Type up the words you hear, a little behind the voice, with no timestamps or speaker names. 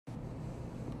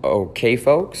Okay,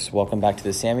 folks, welcome back to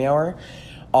the Sammy Hour.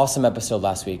 Awesome episode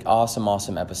last week. Awesome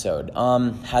episode.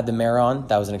 Had the mayor on.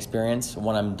 That was an experience.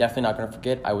 One I'm definitely not going to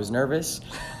forget. I was nervous.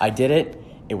 I did it.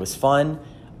 It was fun.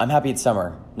 I'm happy it's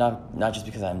summer. Not just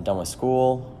because I'm done with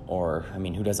school or,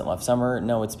 who doesn't love summer?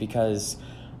 No, it's because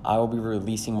I will be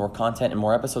releasing more content and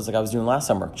more episodes like I was doing last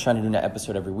summer. Trying to do an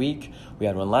episode every week. We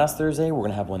had one last Thursday. We're going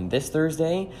to have one this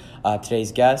Thursday.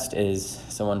 Today's guest is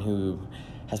someone who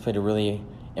has played a really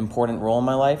important role in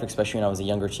my life, especially when I was a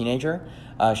younger teenager.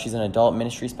 She's an adult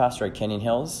ministries pastor at Canyon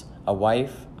Hills, a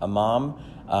wife, a mom,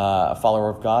 a follower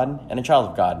of God, and a child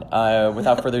of God.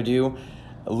 Without further ado,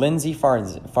 Lyndsee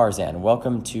Farzan,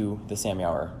 welcome to the Sammy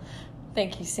Hour.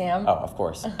 Thank you, Sam. Oh, of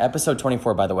course. Episode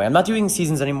 24, by the way. I'm not doing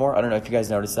seasons anymore. I don't know if you guys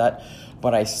noticed that,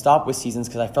 but I stopped with seasons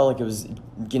because I felt like it was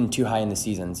getting too high in the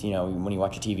seasons. You know, when you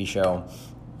watch a TV show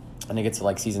and it gets to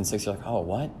like season 6, you're like, oh,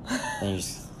 what? And you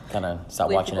just kind of stop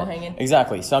leave watching people it. Hanging.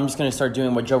 Exactly. So I'm just going to start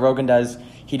doing what Joe Rogan does.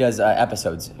 He does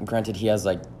episodes. Granted, he has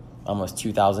like almost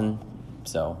 2,000.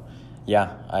 So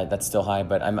yeah, that's still high,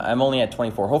 but I'm only at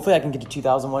 24. Hopefully I can get to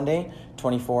 2,000 one day.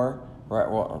 24.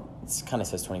 Well, it kind of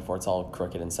says 24. It's all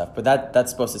crooked and stuff, but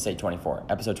that's supposed to say 24.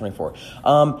 Episode 24.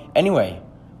 Anyway,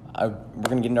 we're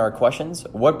going to get into our questions.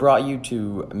 What brought you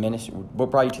to the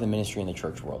ministry in the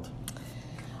church world?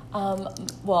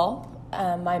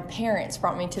 My parents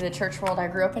brought me to the church world. I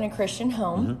grew up in a Christian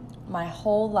home my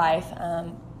whole life.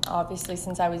 Obviously,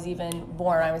 since I was even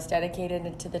born, I was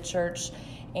dedicated to the church,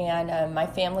 and my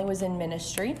family was in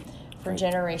ministry for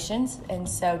generations. And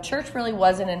so church really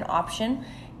wasn't an option.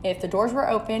 If the doors were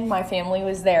open, my family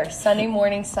was there. Sunday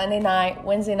morning, Sunday night,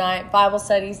 Wednesday night, Bible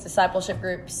studies, discipleship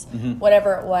groups,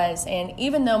 whatever it was. And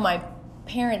even though my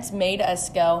parents made us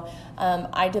go,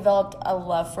 I developed a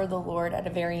love for the Lord at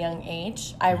a very young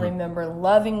age. I remember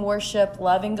loving worship,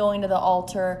 loving going to the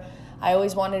altar. I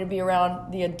always wanted to be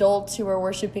around the adults who were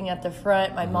worshiping at the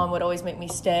front. My mom would always make me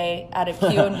stay at a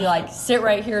pew and be like, sit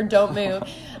right here, don't move.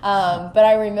 But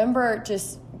I remember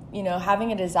just,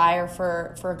 having a desire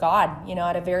for God,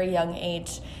 at a very young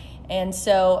age. And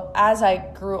so as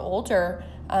I grew older,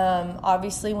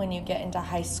 obviously when you get into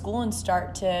high school and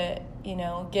start to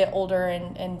get older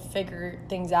and figure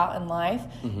things out in life,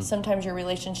 sometimes your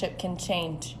relationship can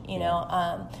change,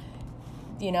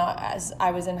 as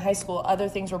I was in high school, other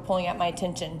things were pulling at my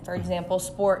attention. For example,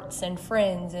 sports and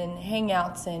friends and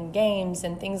hangouts and games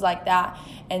and things like that.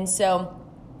 And so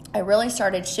I really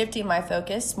started shifting my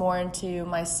focus more into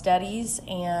my studies,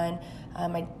 and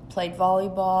I played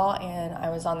volleyball and I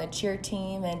was on the cheer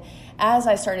team. And as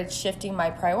I started shifting my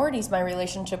priorities, my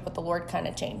relationship with the Lord kind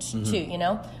of changed too,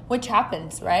 which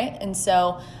happens, right? And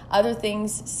so other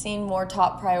things seemed more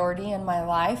top priority in my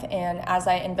life. And as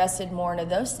I invested more into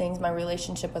those things, my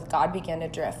relationship with God began to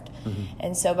drift.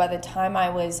 And so by the time I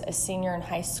was a senior in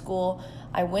high school,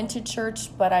 I went to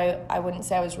church, but I wouldn't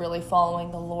say I was really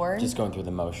following the Lord. Just going through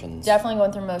the motions. Definitely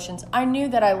going through motions. I knew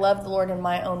that I loved the Lord in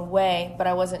my own way, but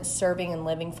I wasn't serving and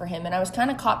living for Him. And I was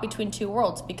kind of caught between two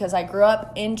worlds because I grew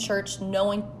up in church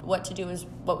knowing what to do is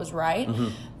what was right,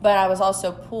 but I was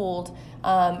also pulled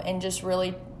and just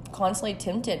really constantly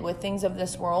tempted with things of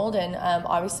this world. And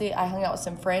obviously I hung out with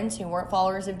some friends who weren't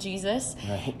followers of Jesus,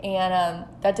 and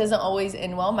that doesn't always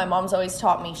end well. My mom's always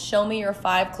taught me, show me your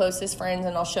 5 closest friends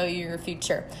and I'll show you your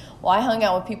future. Well, I hung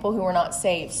out with people who were not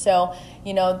saved, so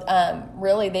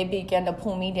really they began to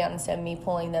pull me down instead of me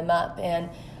pulling them up. And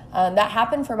that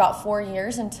happened for about 4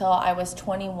 years until I was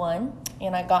 21,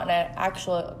 and I got in an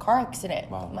actual car accident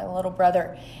with my little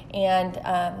brother. And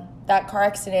that car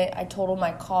accident, I totaled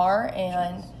my car,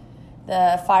 and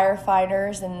the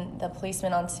firefighters and the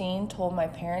policemen on scene told my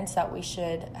parents that we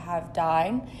should have died.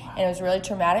 And it was really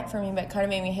traumatic for me, but it kind of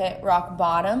made me hit rock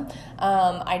bottom.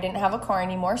 I didn't have a car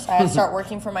anymore, so I had to start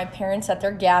working for my parents at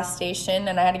their gas station,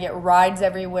 and I had to get rides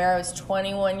everywhere. I was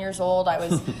 21 years old. I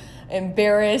was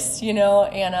embarrassed, and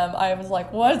I was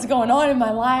like, what's going on in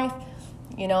my life?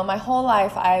 My whole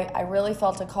life, I really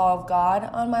felt a call of God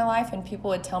on my life, and people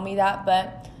would tell me that.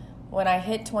 But when I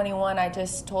hit 21, I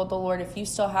just told the Lord, if you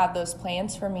still have those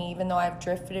plans for me, even though I've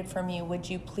drifted from you, would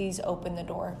you please open the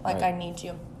door? I need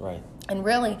you. Right. And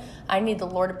really, I need the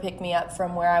Lord to pick me up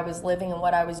from where I was living and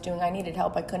what I was doing. I needed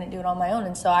help. I couldn't do it on my own.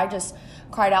 And so I just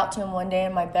cried out to Him one day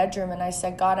in my bedroom, and I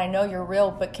said, God, I know you're real,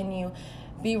 but can you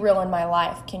be real in my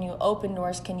life? Can you open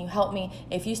doors? Can you help me?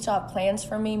 If you still have plans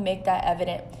for me, make that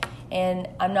evident. And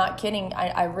I'm not kidding.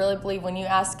 I really believe when you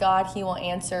ask God, He will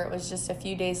answer. It was just a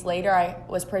few days later, I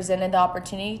was presented the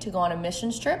opportunity to go on a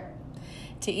missions trip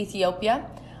to Ethiopia.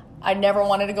 I never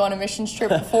wanted to go on a missions trip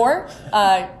before.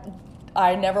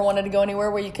 I never wanted to go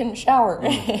anywhere where you couldn't shower.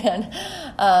 And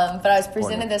but I was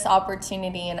presented this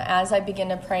opportunity, and as I began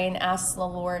to pray and ask the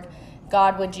Lord,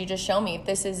 God, would you just show me if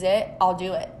this is it? I'll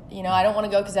do it. I don't want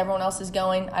to go because everyone else is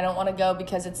going. I don't want to go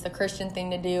because it's the Christian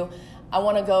thing to do. I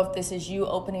want to go if this is you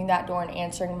opening that door and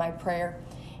answering my prayer.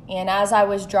 And as I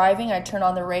was driving, I turned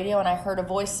on the radio and I heard a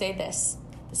voice say this: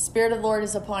 the Spirit of the Lord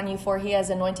is upon you, for he has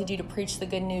anointed you to preach the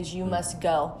good news. You must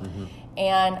go. Mm-hmm.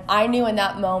 And I knew in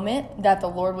that moment that the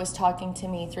Lord was talking to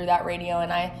me through that radio.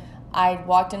 And I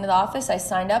walked into the office, I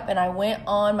signed up, and I went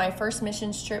on my first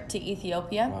missions trip to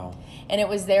Ethiopia. Wow. And it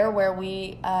was there where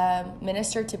we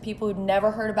ministered to people who'd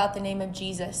never heard about the name of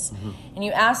Jesus. Mm-hmm. And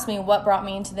you asked me what brought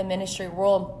me into the ministry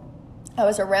world. I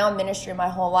was around ministry my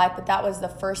whole life, but that was the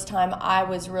first time I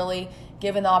was really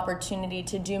given the opportunity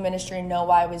to do ministry and know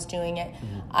why I was doing it.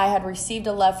 Mm-hmm. I had received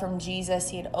a love from Jesus.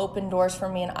 He had opened doors for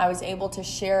me, and I was able to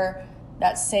share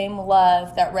that same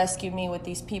love that rescued me with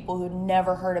these people who'd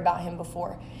never heard about him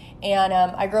before. And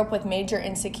I grew up with major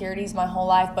insecurities my whole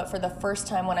life, but for the first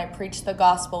time when I preached the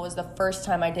gospel was the first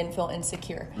time I didn't feel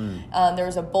insecure. There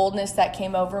was a boldness that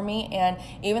came over me, and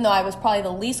even though I was probably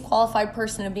the least qualified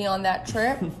person to be on that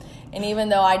trip, and even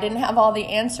though I didn't have all the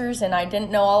answers and I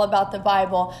didn't know all about the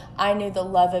Bible, I knew the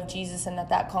love of Jesus and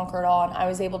that conquered all, and I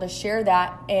was able to share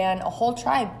that, and a whole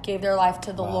tribe gave their life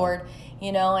to the Lord,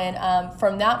 and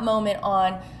from that moment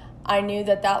on, I knew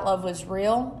that love was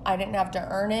real. I didn't have to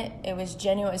earn it. It was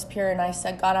genuine, it was pure. And I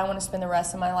said, God, I want to spend the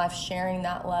rest of my life sharing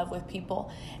that love with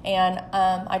people. And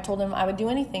I told him I would do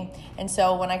anything. And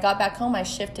so when I got back home, I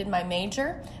shifted my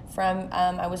major from,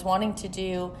 I was wanting to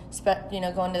do,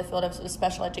 go into the field of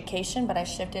special education, but I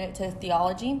shifted it to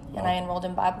theology. And I enrolled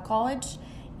in Bible college.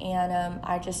 And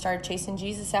I just started chasing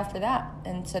Jesus after that.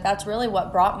 And so that's really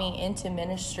what brought me into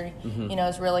ministry. Mm-hmm.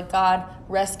 Is really God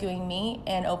rescuing me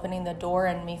and opening the door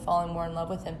and me falling more in love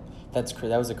with him. That's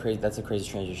a crazy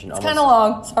transition. It's kind of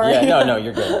long. Sorry. Yeah, no,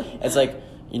 you're good. It's like,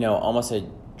 almost a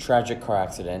tragic car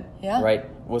accident, right?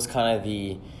 Was kind of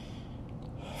the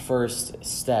first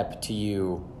step to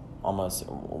you almost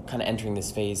kind of entering this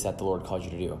phase that the Lord called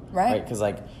you to do. Right? Because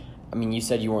you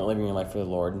said you weren't living your life for the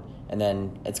Lord, and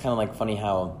then it's kind of like funny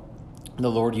how the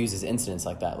Lord uses incidents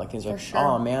like that, like things like,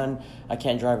 oh man, I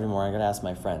can't drive anymore. I gotta ask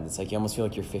my friend. It's like you almost feel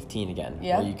like you're 15 again,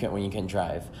 when you can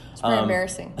drive. It's pretty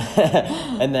embarrassing.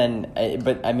 And then,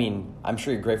 I'm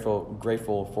sure you're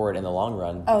grateful for it in the long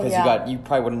run because you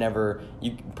probably would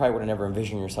have never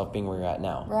envisioned yourself being where you're at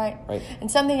now. Right. And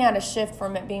something had to shift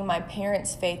from it being my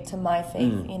parents' faith to my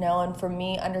faith, and from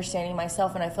me understanding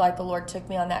myself. And I feel like the Lord took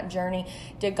me on that journey.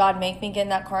 Did God make me get in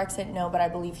that car accident? No, but I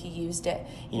believe He used it.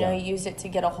 He used it to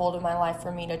get a hold of my life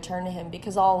for me to turn to Him,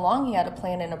 because all along He had a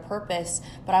plan and a purpose,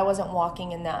 but I wasn't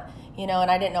walking in that, and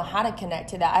I didn't know how to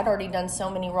connect to that. I'd already done so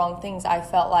many wrong things. I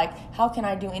felt like, how can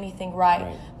I do anything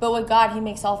right? But with God, He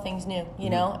makes all things new,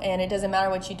 and it doesn't matter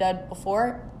what you did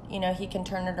before. He can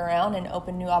turn it around and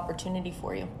open new opportunity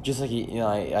for you. Just like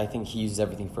I think He uses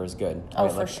everything for His good. Oh,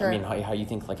 right? For sure. How you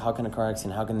think, how can a car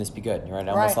accident, how can this be good? Right?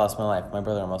 I almost lost my life. My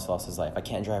brother almost lost his life. I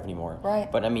can't drive anymore. Right.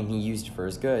 But He used it for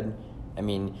His good.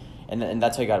 And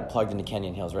that's how you got plugged into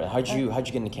Canyon Hills, right? How'd you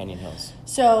get into Canyon Hills?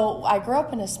 So I grew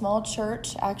up in a small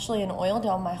church, actually in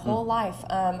Oildale, my whole life,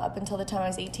 up until the time I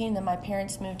was 18. Then my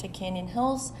parents moved to Canyon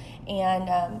Hills, and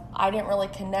I didn't really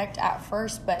connect at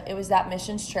first, but it was that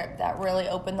missions trip that really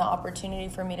opened the opportunity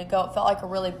for me to go. It felt like a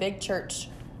really big church.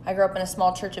 I grew up in a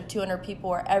small church of 200 people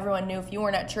where everyone knew if you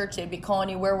weren't at church, they'd be calling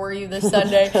you, where were you this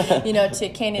Sunday, to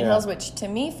Canyon Hills, which to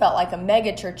me felt like a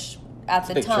mega church at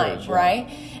the time, church, right?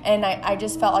 And I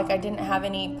just felt like I didn't have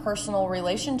any personal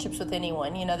relationships with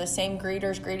anyone. The same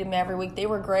greeters greeted me every week. They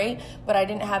were great, but I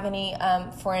didn't have any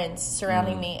friends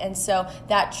surrounding me. And so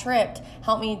that trip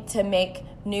helped me to make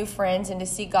new friends and to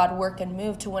see God work and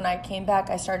move. To when I came back,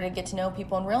 I started to get to know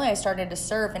people, and really I started to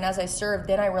serve. And as I served,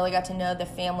 then I really got to know the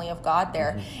family of God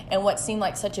there. And what seemed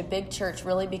like such a big church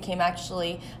really became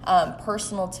actually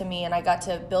personal to me, and I got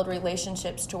to build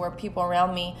relationships to where people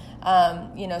around me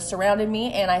surrounded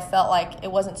me, and I felt like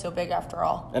it wasn't so big after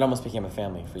all. It almost became a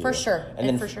family for you. For sure.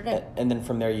 And for sure did. And then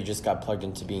from there you just got plugged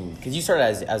into being, because you started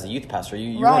as a youth pastor.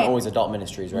 You weren't always adult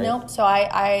ministries, right? Nope. So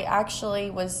I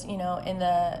actually was, in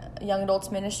the young adults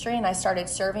ministry, and I started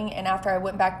serving. And after I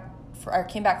went back I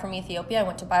came back from Ethiopia. I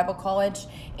went to Bible college,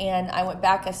 and I went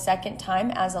back a second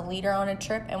time as a leader on a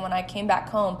trip. And when I came back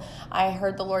home, I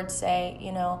heard the Lord say,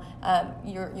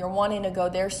 you're wanting to go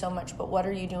there so much, but what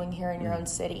are you doing here in your own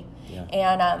city? Yeah.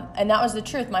 And that was the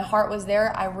truth. My heart was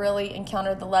there. I really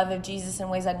encountered the love of Jesus in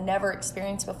ways I'd never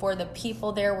experienced before. The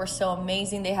people there were so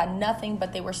amazing. They had nothing,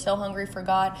 but they were so hungry for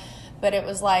God. But it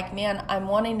was like, man, I'm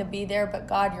wanting to be there, but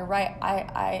God, you're right.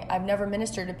 I've never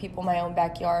ministered to people in my own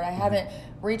backyard. I haven't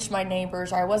reached my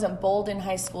neighbors, or I wasn't bold in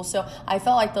high school. So I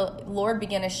felt like the Lord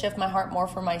began to shift my heart more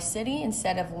for my city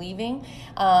instead of leaving.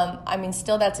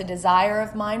 Still that's a desire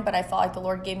of mine, but I felt like the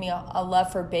Lord gave me a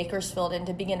love for Bakersfield, and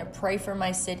to begin to pray for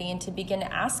my city and to begin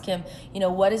to ask him,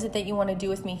 what is it that you want to do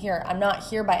with me here? I'm not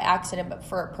here by accident, but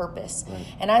for a purpose. Right.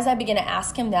 And as I began to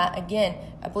ask him that, again,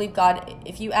 I believe God,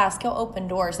 if you ask, he'll open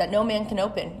doors that no man can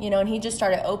open, and he just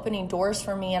started opening doors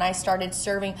for me, and I started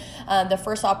serving. The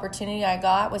first opportunity I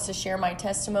got was to share my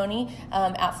testimony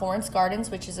at Florence Gardens,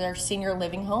 which is our senior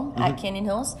living home at Canyon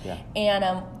Hills. Yeah.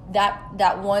 And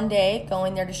that one day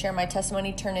going there to share my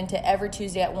testimony turned into every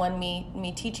Tuesday at 1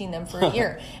 me teaching them for a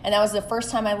year. And that was the first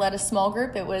time I led a small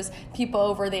group. It was people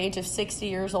over the age of 60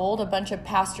 years old, a bunch of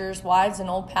pastors' wives and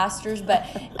old pastors. But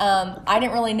I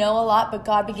didn't really know a lot, but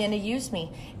God began to use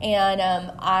me. And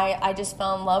I just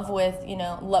fell in love with,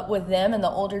 with them and the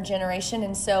older generation.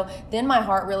 And so then my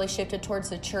heart really shifted towards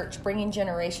the church, bringing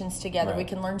generations together. Right. We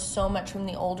can learn so much from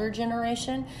the older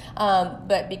generation.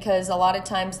 But because a lot of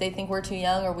times they think we're too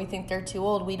young, or we think they're too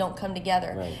old, we don't come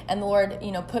together. Right. And the Lord,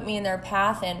 put me in their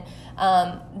path. And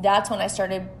that's when I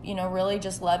started, really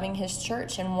just loving his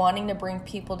church and wanting to bring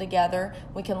people together.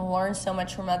 We can learn so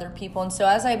much from other people. And so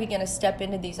as I began to step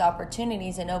into these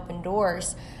opportunities and open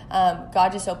doors,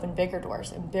 God just opened bigger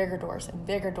doors and bigger doors and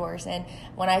bigger doors. And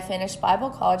when I finished Bible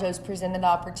college, I was presented the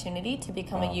opportunity to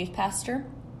become a youth pastor.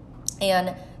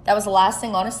 And that was the last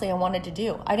thing, honestly, I wanted to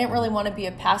do. I didn't really want to be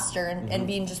a pastor and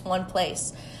be in just one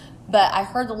place. But I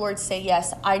heard the Lord say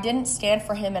yes. I didn't stand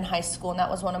for him in high school, and that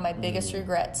was one of my biggest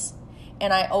regrets.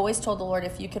 And I always told the Lord,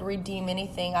 if you could redeem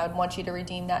anything, I would want you to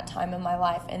redeem that time in my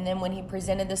life. And then when he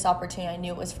presented this opportunity, I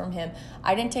knew it was from him.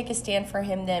 I didn't take a stand for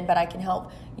him then, but I can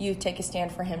help you take a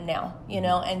stand for him now,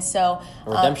 And so a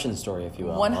redemption story, if you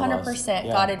will. 100%.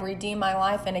 Yeah. God had redeemed my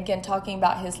life. And again, talking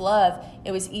about his love,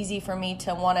 it was easy for me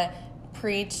to want to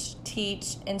preach,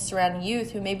 teach, and surround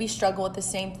youth who maybe struggle with the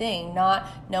same thing, not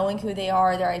knowing who they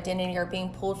are, their identity, or being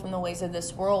pulled from the ways of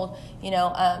this world,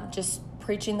 just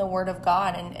preaching the word of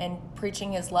God and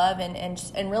preaching his love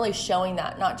and really showing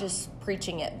that, not just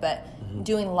preaching it, but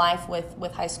doing life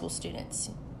with high school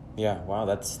students. Yeah, wow,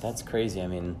 that's crazy.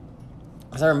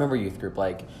 Because I remember youth group,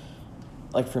 like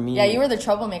for me... Yeah, you were the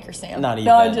troublemaker, Sam. Not even.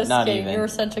 No, I'm just not kidding. Even. You were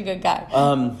such a good guy.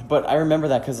 But I remember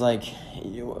that because,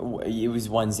 it was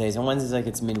Wednesdays. And Wednesdays,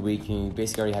 it's midweek, and you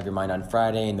basically already have your mind on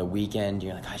Friday and the weekend.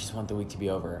 You're like, I just want the week to be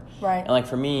over. Right. And,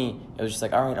 for me, it was just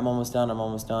all right, I'm almost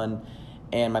done.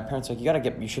 And my parents were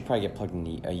like, you should probably get plugged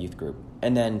in a youth group.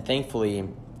 And then, thankfully,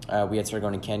 we had started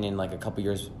going to Canyon, a couple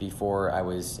years before I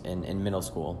was in middle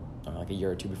school, or a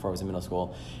year or two before I was in middle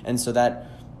school. And so that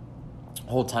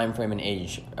whole time frame and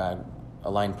age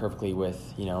aligned perfectly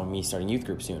with, me starting youth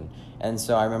group soon. And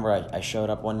so I remember I showed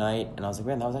up one night, and I was like,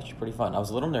 man, that was actually pretty fun. I was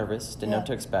a little nervous, didn't know what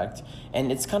to expect.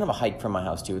 And it's kind of a hike from my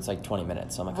house, too. It's 20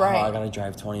 minutes. So I'm like, I got to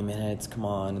drive 20 minutes. Come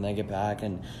on. And then I get back,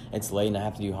 and it's late, and I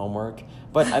have to do homework.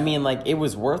 But, it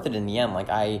was worth it in the end.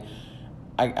 I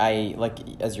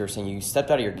as you were saying, you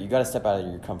got to step out of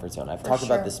your comfort zone. I've talked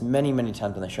about this many, many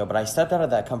times on the show, but I stepped out of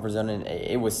that comfort zone, and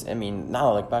it was,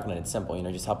 now I look back on it, it's simple.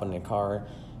 Just hop in a car,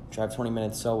 drive 20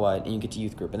 minutes, so what, and you get to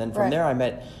youth group. And then from there,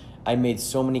 I made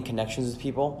so many connections with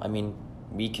people.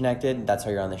 We connected. That's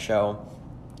how you're on the show.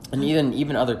 And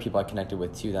even other people I connected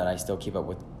with, too, that I still keep up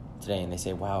with today. And they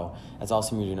say, wow, that's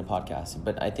awesome you're doing a podcast.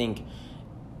 But I think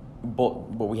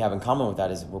what we have in common with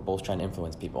that is we're both trying to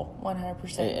influence people.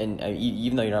 100%. And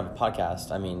even though you don't have a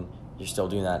podcast, you're still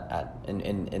doing that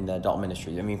in the adult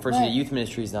ministries. First you did youth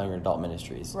ministries, now you're adult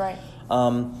ministries. Right.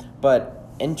 But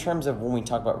in terms of when we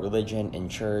talk about religion and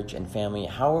church and family,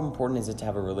 how important is it to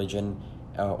have a religion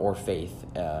or faith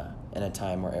in a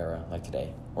time or era like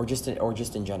today, or just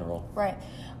in general? Right.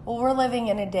 Well, we're living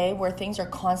in a day where things are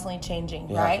constantly changing,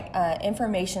 right?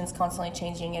 Information's constantly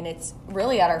changing, and it's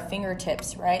really at our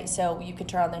fingertips, right? So you could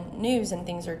turn on the news and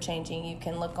things are changing. You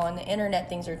can look on the internet,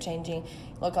 things are changing.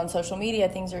 Look on social media,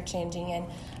 things are changing.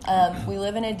 And we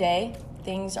live in a day,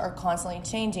 things are constantly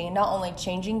changing. And not only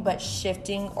changing, but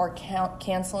shifting or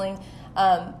canceling.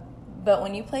 But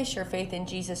when you place your faith in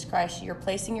Jesus Christ, you're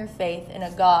placing your faith in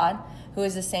a God who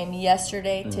is the same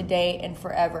yesterday, today, and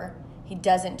forever. He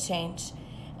doesn't change.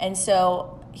 And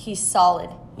so he's solid.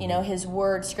 You know, his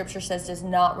word, scripture says, does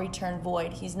not return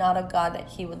void. He's not a God that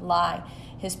he would lie.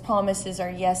 His promises are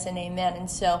yes and amen.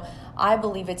 And so I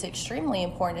believe it's extremely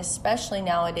important, especially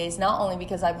nowadays, not only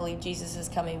because I believe Jesus is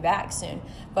coming back soon,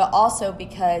 but also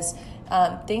because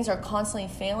things are constantly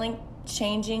failing,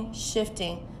 changing,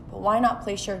 shifting. But why not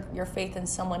place your faith in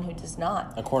someone who does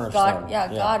not? A cornerstone.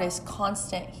 God is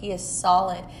constant. He is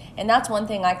solid. And that's one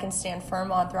thing I can stand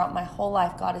firm on throughout my whole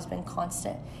life. God has been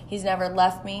constant. He's never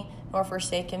left me nor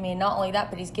forsaken me. And not only that,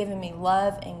 but he's given me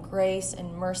love and grace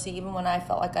and mercy, even when I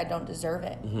felt like I don't deserve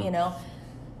it, you know?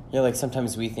 Yeah, like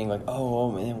sometimes we think like,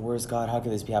 oh man, where's God? How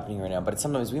could this be happening right now? But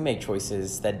sometimes we make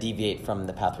choices that deviate from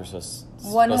the path we're supposed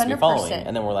to be following.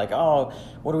 And then we're like, oh,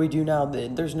 what do we do now?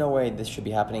 There's no way this should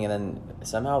be happening. And then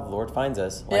somehow the Lord finds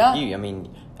us, like you. I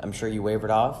mean, I'm sure you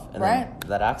wavered off, and then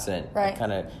that accident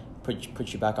kind of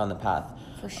put you back on the path.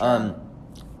 For sure.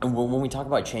 And when we talk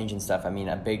about change and stuff, I mean,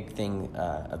 a big thing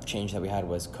of change that we had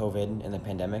was COVID and the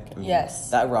pandemic. I mean,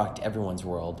 that rocked everyone's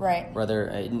world. Right.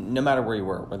 Whether, no matter where you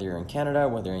were, whether you're in Canada,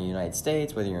 whether you're in the United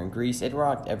States, whether you're in Greece, it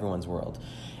rocked everyone's world.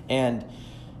 And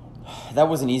that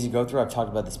wasn't easy to go through. I've talked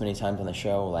about this many times on the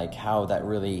show, like how that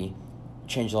really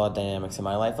changed a lot of dynamics in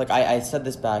my life. Like I said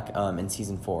this back in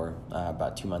season 4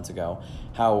 about 2 months ago,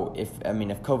 how if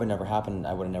COVID never happened,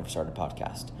 I would have never started a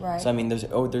podcast. Right. So I mean, there's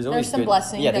always some good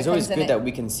blessing. Yeah, there's always good that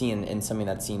we can see in something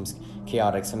that seems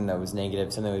chaotic, something that was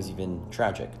negative, something that was even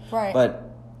tragic. Right. But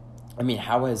I mean,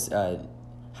 how has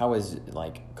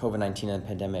like COVID-19 and the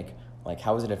pandemic, like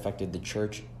how has it affected the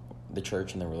church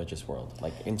and the religious world,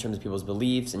 like in terms of people's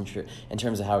beliefs, in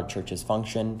terms of how churches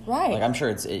function? Right. Like I'm sure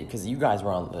it's because you guys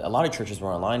were on, a lot of churches were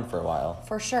online for a while.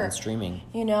 For sure. And streaming.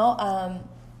 You know,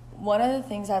 one of the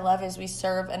things I love is we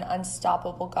serve an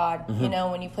unstoppable God. You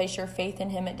know, when you place your faith in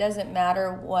him, it doesn't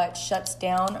matter what shuts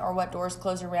down or what doors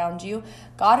close around you.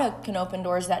 God can open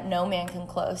doors that no man can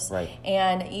close. Right.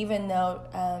 And even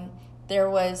though there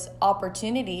was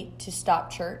opportunity to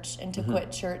stop church and to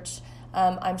quit church,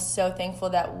 I'm so thankful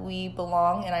that we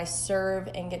belong and I serve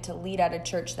and get to lead at a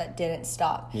church that didn't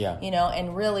stop. Yeah. You know,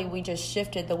 and really we just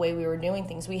shifted the way we were doing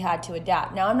things. We had to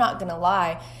adapt. Now, I'm not going to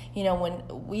lie. You know,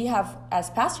 when we have, as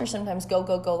pastors, sometimes go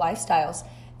lifestyles,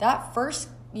 that first,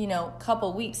 you know,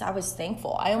 couple weeks, I was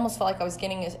thankful. I almost felt like I was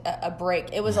getting a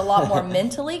break. It was a lot more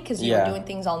mentally because you were doing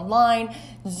things online,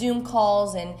 Zoom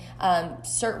calls and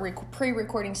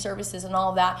pre-recording services and all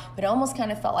of that, but it almost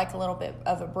kind of felt like a little bit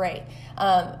of a break.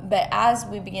 But as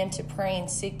we began to pray and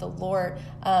seek the Lord,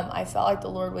 I felt like the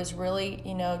Lord was really,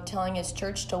 you know, telling his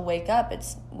church to wake up.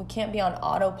 We can't be on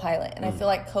autopilot. And I feel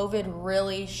like COVID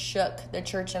really shook the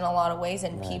church in a lot of ways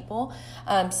and people.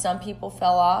 Some people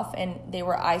fell off and they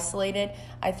were isolated.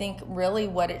 I think really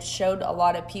what it showed a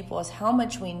lot of people is how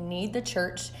much we need the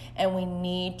church and we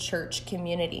need church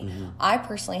community. I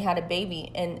personally had a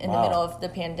baby in the middle of the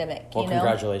pandemic. Well,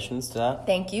 congratulations to that.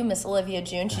 Thank you, Miss Olivia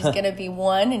June. She's going to be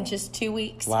 1 in just 2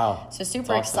 weeks. Wow. So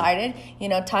super excited. You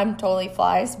know, time totally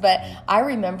flies. But I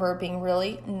remember being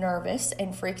really nervous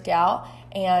and freaked out.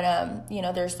 And, you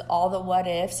know, there's all the what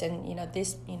ifs and, you know,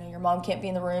 your mom can't be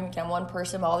in the room. You can have one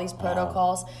person, all these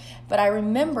protocols. But I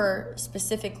remember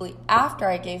specifically after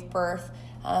I gave birth,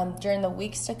 during the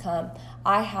weeks to come,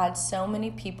 I had so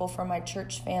many people from my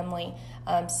church family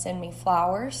send me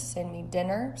flowers, send me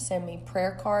dinner, send me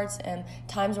prayer cards, and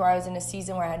times where I was in a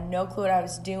season where I had no clue what I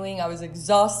was doing. I was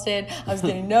exhausted. I was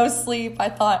getting no sleep. I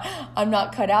thought, I'm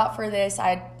not cut out for this.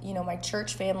 My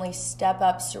church family step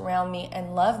up, surround me,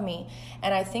 and love me.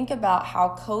 And I think about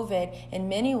how COVID, in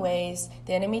many ways,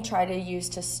 the enemy tried to use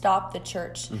to stop the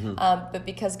church. But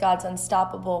because God's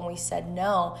unstoppable and we said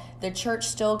no, the church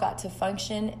still got to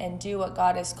function and do what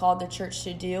God has called the church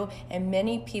to do. And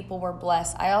many people were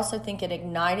blessed. I also think it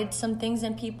ignited some things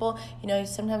in people. You know,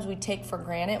 sometimes we take for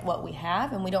granted what we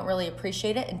have and we don't really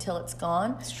appreciate it until it's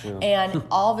gone. That's true. And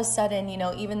all of a sudden, you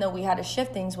know, even though we had to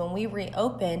shift things, when we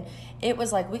reopened, it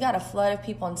was like we got a flood of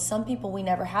people, and some people we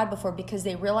never had before because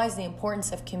they realized the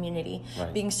importance of community,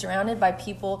 being surrounded by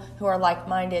people who are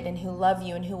like-minded and who love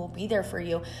you and who will be there for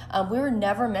you. We were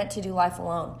never meant to do life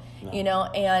alone, you know,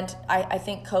 and I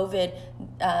think COVID,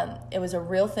 it was a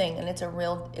real thing, and it's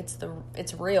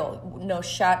real. No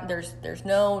shot. There's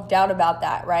no doubt about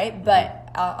that, right? But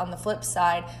on the flip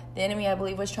side, the enemy, I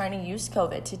believe, was trying to use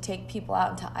COVID to take people out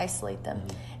and to isolate them.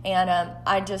 And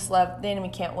I just love, the enemy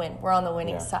can't win. We're on the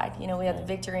winning side. We have the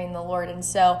victory in the Lord. And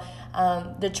so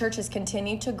the church has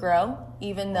continued to grow,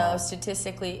 even though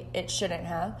statistically it shouldn't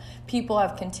have. People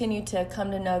have continued to come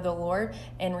to know the Lord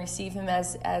and receive him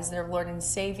as their Lord and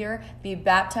Savior, be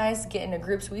baptized, get into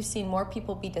groups. We've seen more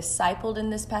people be discipled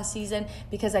in this past season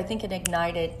because I think it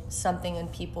ignited something in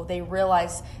people. They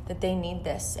realized that they need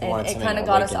this. And it kind of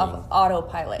got us off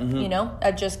autopilot,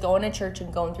 of just going to church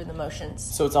and going through the motions.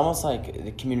 So it's almost like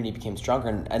the community became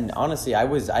stronger. And honestly, I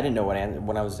didn't know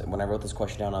when I wrote this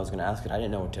question down, I was going to ask it. I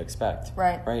didn't know what to expect.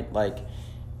 Right. Like,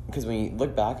 because when you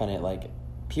look back on it, like,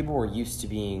 people were used to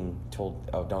being told,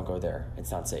 "Oh, don't go there.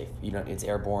 It's not safe. It's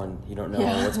airborne. You don't know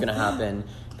what's going to happen."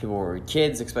 People were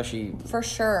kids, especially for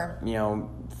sure.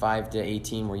 5 to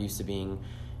 18, were used to being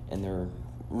in their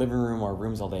living room or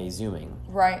rooms all day Zooming.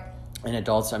 Right. And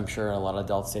adults, I'm sure a lot of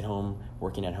adults stayed home,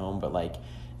 working at home. But like,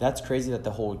 that's crazy that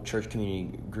the whole church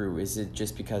community grew. Is it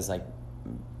just because we're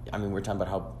talking about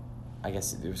how, I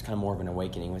guess it was kind of more of an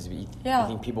awakening. I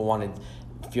think people wanted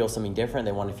feel something different.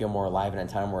 They want to feel more alive in a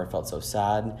time where it felt so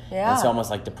sad. Yeah. It's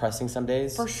almost like depressing some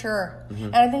days. For sure. Mm-hmm.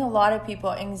 And I think a lot of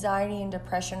people, anxiety and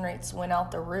depression rates went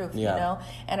out the roof,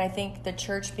 And I think the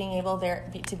church being able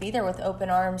to be there with open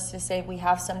arms to say, we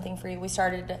have something for you. We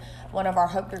started one of our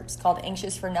hope groups called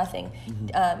Anxious for Nothing,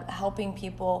 helping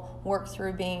people work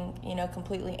through being,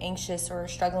 completely anxious or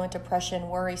struggling with depression,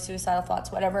 worry, suicidal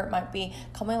thoughts, whatever it might be,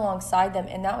 coming alongside them.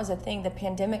 And that was a thing. The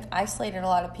pandemic isolated a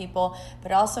lot of people,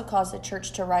 but also caused the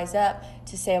church to rise up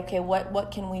to say, okay,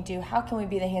 what can we do? How can we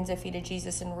be the hands and feet of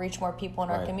Jesus and reach more people in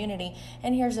our community?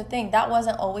 And here's the thing, that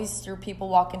wasn't always through people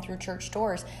walking through church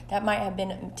doors. That might have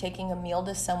been taking a meal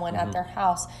to someone at their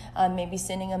house, maybe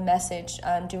sending a message,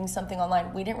 doing something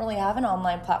online. We didn't really have an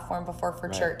online platform before for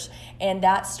church, and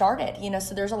that started,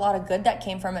 so there's a lot of good that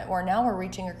came from it, where now we're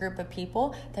reaching a group of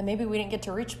people that maybe we didn't get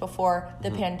to reach before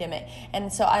the pandemic.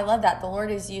 And so I love that the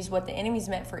Lord has used what the enemy's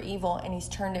meant for evil, and he's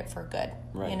turned it for good.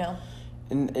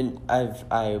 And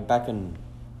I back in,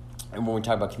 and when we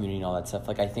talk about community and all that stuff,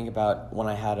 like, I think about when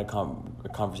I had a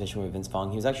conversation with Vince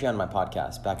Vaughn. He was actually on my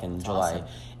podcast back in July. Awesome.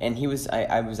 And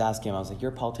I was asking him, I was like,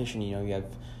 you're a politician, you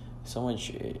have so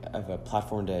much of a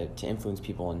platform to influence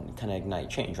people and kind of ignite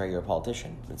change, right? You're a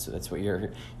politician. That's what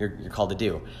you're called to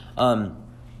do.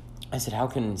 I said, how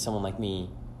can someone like me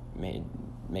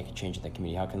make a change in the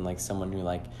community? How can someone who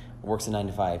works a 9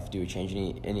 to 5 do a change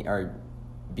or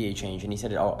be a change? And he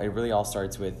said it really all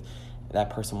starts with that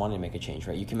person wanting to make a change,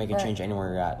 right? You can make a change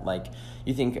anywhere you're at.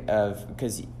 You think of,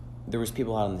 because there was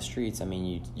people out on the streets. I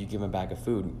mean, you give them a bag of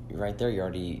food right there. You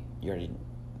already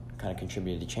kind of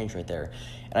contributed to change right there.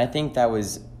 And I think that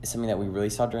was something that we really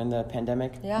saw during the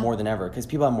pandemic more than ever, because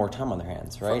people have more time on their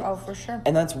hands, right? For sure.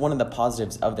 And that's one of the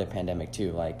positives of the pandemic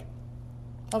too.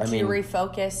 Helps you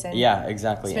refocus and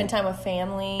exactly. Spend time with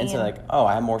family. And so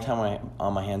I have more time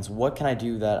on my hands. What can I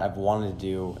do that I've wanted to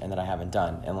do and that I haven't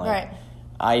done? And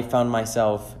I found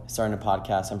myself starting a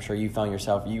podcast. I'm sure you found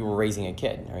yourself, you were raising a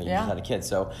kid, right? You just had a kid.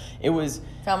 So it was...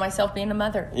 Found myself being a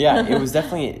mother. It was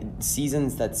definitely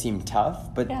seasons that seemed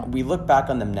tough, but we look back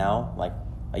on them now,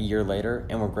 a year later,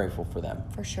 and we're grateful for them.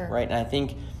 For sure. Right? And I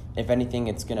think, if anything,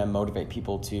 it's going to motivate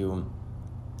people to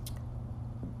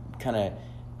kind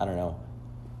of,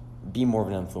 be more of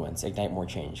an influence, ignite more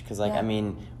change. Because,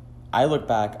 I look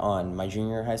back on my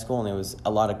junior year of high school, and it was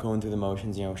a lot of going through the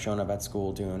motions, showing up at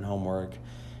school, doing homework,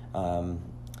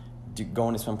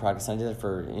 going to swim practice. And I did it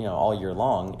for, all year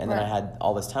long. And then I had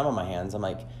all this time on my hands. I'm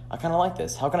like, I kind of like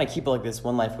this. How can I keep it like this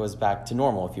when life goes back to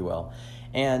normal, if you will?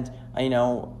 And,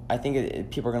 I think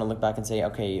people are going to look back and say,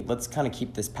 okay, let's kind of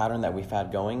keep this pattern that we've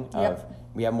had going of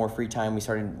we have more free time. We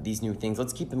started these new things.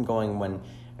 Let's keep them going when,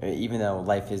 even though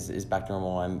life is back to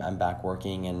normal, I'm back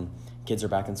working and kids are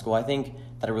back in school. I think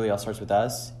that it really all starts with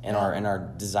us and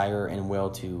our desire and will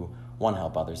to want to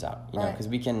help others out, because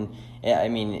we can,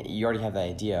 you already have the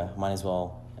idea, might as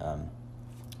well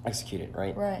execute it,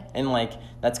 right? Right. And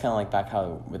that's kind of back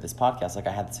how with this podcast, I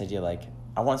had this idea,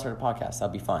 I want to start a podcast,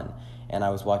 that'd be fun. And I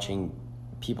was watching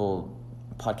people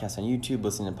podcast on YouTube,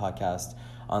 listening to podcasts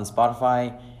on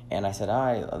Spotify, and I said,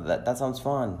 that sounds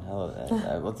fun.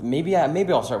 Maybe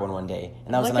I'll start one day.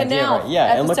 And that was an idea, now. Right? Yeah.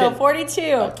 Episode and look at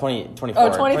 42. 24.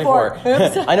 Oh, 24.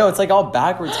 Oops. I know, it's all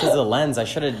backwards because of the lens.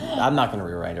 I'm not going to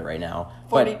rewrite it right now.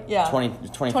 40, but yeah.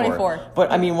 24. But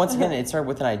once again, it started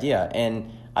with an idea, and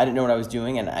I didn't know what I was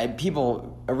doing. And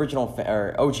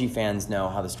or OG fans know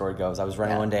how the story goes. I was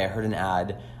running one day, I heard an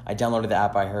ad. I downloaded the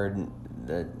app I heard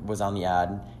that was on the ad.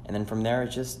 And then from there,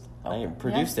 it just... I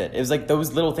produced it. It was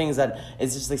those little things that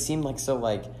it's just seemed so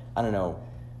I don't know,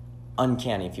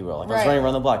 uncanny, if you will. Like I was running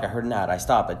around the block, I heard an ad, I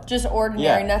stopped it. Just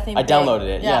ordinary, nothing I big. downloaded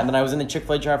it, and then I was in the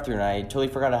Chick-fil-A drive-thru, and I totally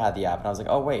forgot I had the app, and I was like,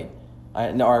 oh wait, I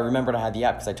remembered I had the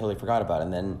app because I totally forgot about it,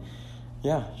 and then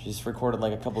she just recorded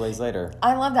like a couple days later.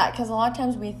 I love that because a lot of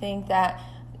times we think that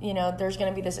there's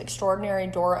going to be this extraordinary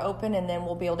door open and then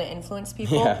we'll be able to influence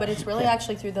people, but it's really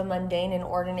actually through the mundane and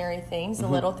ordinary things, the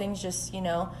little things, just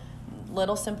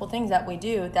little simple things that we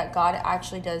do, that God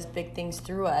actually does big things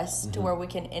through us to where we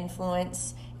can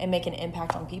influence and make an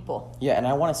impact on people. Yeah, and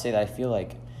I want to say that I feel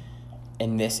like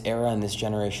in this era, in this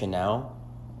generation now,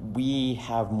 we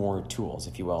have more tools,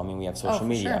 if you will. I mean, we have social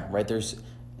media, right?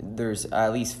 There's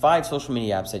at least 5 social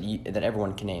media apps that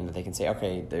everyone can name that they can say,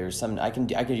 okay, there's some I could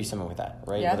do something with that,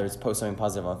 right? Whether it's post something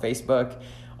positive on Facebook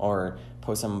or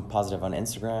post something positive on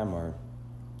Instagram or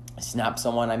snap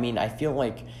someone. I mean, I feel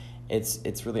like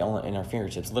it's really all in our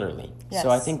fingertips, literally. Yes. So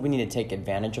I think we need to take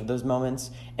advantage of those moments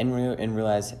and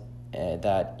realize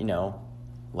that,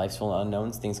 life's full of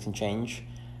unknowns, things can change.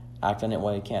 Act on it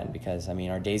while you can, because, I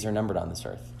mean, our days are numbered on this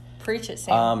earth. Preach it,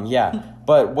 Sam.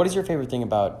 But what is your favorite thing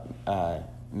about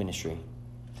ministry?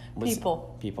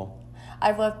 People.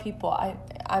 I love people.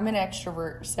 I'm an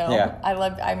extrovert, so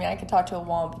I could talk to a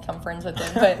wall and become friends with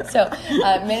them. But so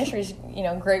ministry is,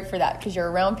 great for that because you're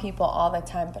around people all the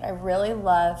time. But I really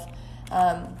love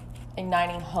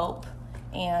igniting hope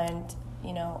and,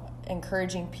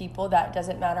 encouraging people that it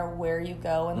doesn't matter where you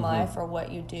go in life or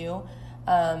what you do,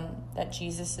 that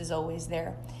Jesus is always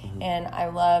there. And I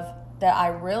love that I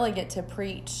really get to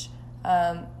preach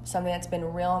something that's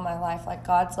been real in my life. Like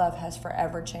God's love has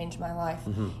forever changed my life.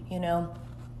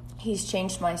 He's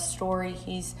changed my story.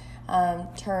 He's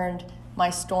turned my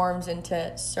storms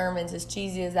into sermons, as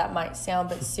cheesy as that might sound.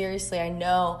 But seriously, I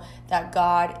know that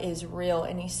God is real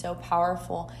and he's so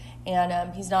powerful.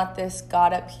 And he's not this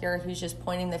God up here who's just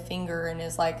pointing the finger and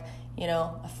is like,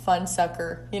 a fun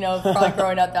sucker. Probably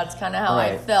growing up, that's kind of how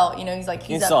I felt. He's like,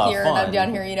 he's up here and I'm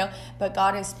down here, But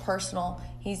God is personal.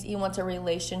 He wants a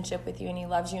relationship with you and he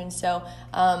loves you. And so,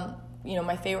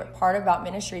 my favorite part about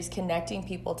ministry is connecting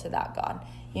people to that God,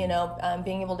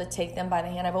 being able to take them by the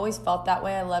hand. I've always felt that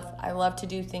way. I love to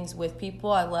do things with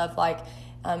people. I love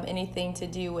anything to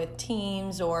do with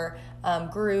teams or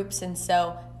groups. And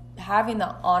so having the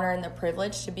honor and the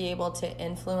privilege to be able to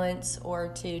influence or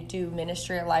to do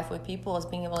ministry or life with people is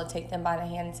being able to take them by the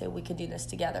hand and say, we could do this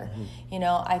together.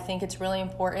 I think it's really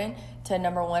important to,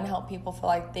 number one, help people feel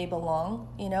like they belong,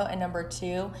 and number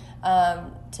two,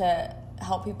 to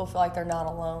help people feel like they're not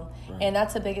alone. Right. And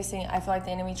that's the biggest thing. I feel like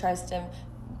the enemy tries to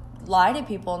lie to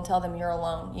people and tell them you're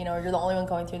alone, you're the only one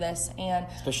going through this. And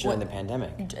especially during the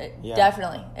pandemic.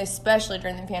 Definitely, especially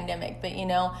during the pandemic. But,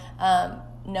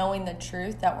 knowing the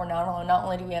truth that we're not alone. Not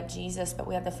only do we have Jesus, but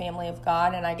we have the family of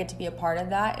God, and I get to be a part of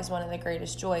that is one of the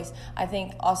greatest joys. I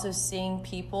think also seeing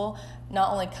people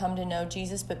not only come to know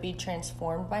Jesus, but be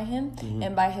transformed by him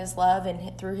and by his love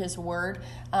and through his word.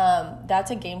 That's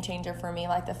a game changer for me.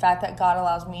 Like the fact that God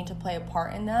allows me to play a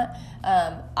part in that.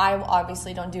 I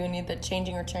obviously don't do any of the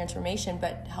changing or transformation,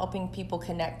 but helping people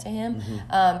connect to him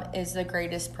is the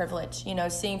greatest privilege.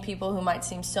 Seeing people who might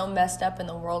seem so messed up in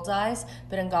the world's eyes,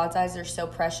 but in God's eyes, they're so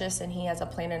precious and he has a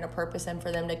plan and a purpose, and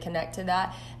for them to connect to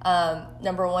that,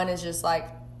 number one is just like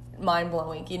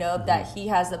mind-blowing, that he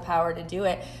has the power to do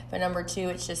it. But number two,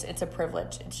 it's a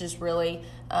privilege. It's just really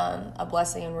a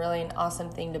blessing and really an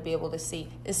awesome thing to be able to see,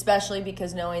 especially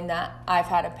because knowing that I've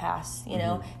had a past,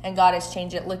 and God has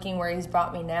changed it. Looking where he's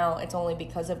brought me now, it's only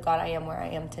because of God I am where I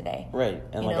am today. Right.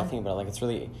 And I think about it, it's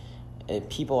really,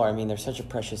 people are, they're such a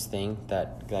precious thing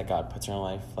that God puts in our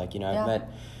life. I've met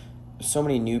so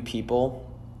many new people.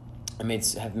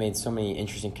 Have made so many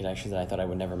interesting connections that I thought I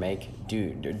would never make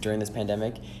during this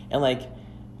pandemic. And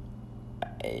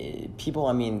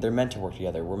people, they're meant to work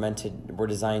together. We're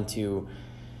designed to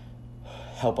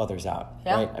help others out,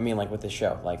 right? With this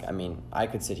show, I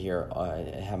could sit here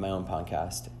and have my own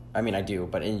podcast. I do,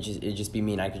 but it'd just be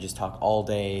me, and I could just talk all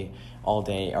day, or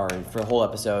for a whole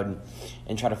episode,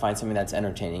 and try to find something that's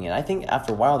entertaining. And I think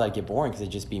after a while that'd get boring because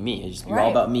it'd just be me. It'd just be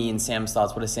all about me and Sam's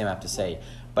thoughts. What does Sam have to say?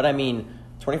 But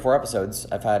 24 episodes.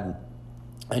 I've had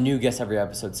a new guest every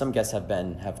episode. Some guests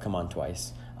have come on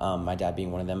twice. My dad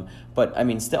being one of them. But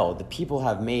still, the people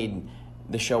have made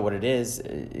the show what it is.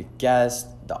 Guests,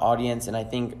 the audience, and I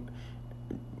think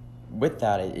with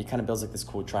that, it kind of builds this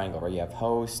cool triangle where you have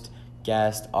host,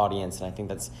 guest, audience, and I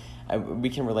think we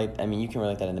can relate. You can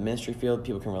relate that in the ministry field.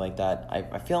 People can relate that.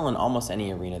 I feel in almost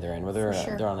any arena they're in, whether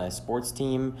they're on a sports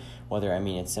team, whether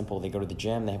it's simple. They go to the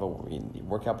gym, they have a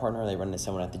workout partner, they run into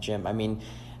someone at the gym.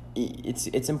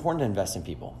 It's important to invest in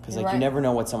people because you never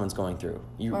know what someone's going through.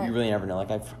 You really never know.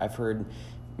 I've heard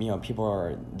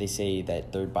they say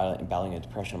that they're battling a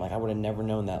depression. I'm like, I would have never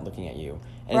known that looking at you.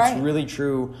 And Right. it's really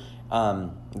true.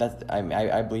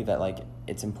 I believe that, like,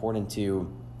 it's important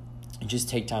to just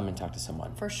take time and talk to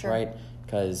someone. For sure. Right?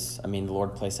 Because, the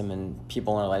Lord placed them in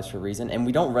people in our lives for a reason. And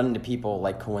we don't run into people,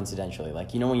 like, coincidentally.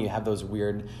 Like, when you have those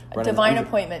weird... divine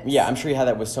appointments. Yeah, I'm sure you had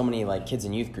that with so many, like, kids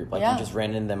in youth group. Like, Yeah. you just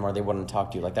ran into them or they wouldn't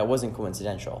talk to you. Like, that wasn't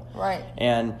coincidental. Right.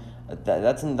 And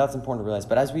that's important to realize.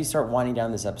 But as we start winding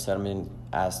down this episode, I'm going to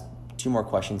ask 2 more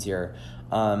questions here.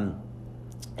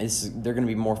 They're going to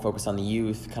be more focused on the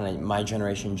youth, kind of my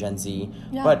generation, Gen Z.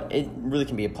 Yeah. But it really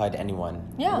can be applied to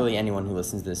anyone. Yeah. Really, anyone who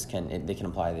listens to this they can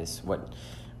apply this.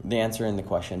 The answer and the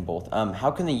question both. How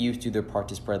can the youth do their part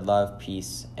to spread love,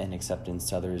 peace, and acceptance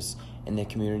to others in the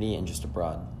community and just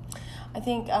abroad? I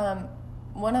think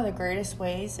one of the greatest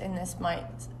ways, and this might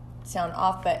sound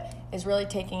off, but is really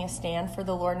taking a stand for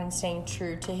the Lord and staying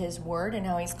true to His word and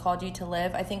how He's called you to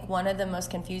live. I think one of the most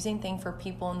confusing thing for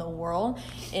people in the world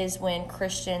is when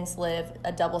Christians live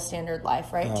a double standard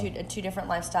life, right? Two different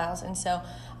lifestyles. And so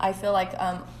I feel like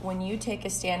when you take a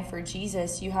stand for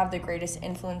Jesus, you have the greatest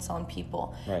influence on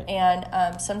people. Right.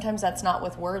 And sometimes that's not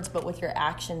with words, but with your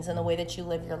actions and the way that you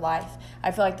live your life.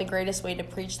 I feel like the greatest way to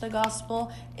preach the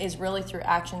gospel is really through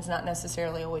actions, not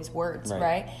necessarily always words,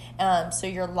 right? So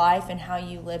your life and how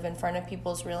you live in front of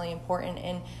people is really important.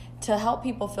 And to help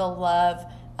people feel love,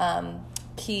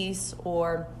 peace,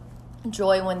 or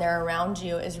joy when they're around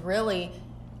you is really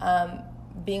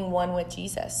being one with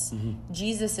Jesus. Mm-hmm.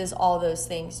 Jesus is all those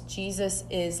things. Jesus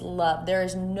is love. There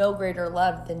is no greater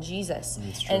love than Jesus.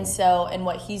 And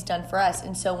what He's done for us.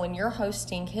 And so when you're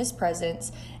hosting His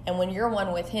presence and when you're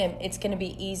one with Him, it's going to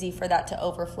be easy for that to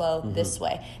overflow this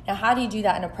way. Now, how do you do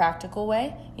that in a practical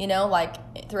way?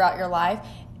 Like throughout your life?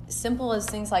 Simple as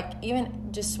things like even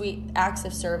just sweet acts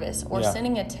of service or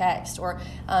sending a text or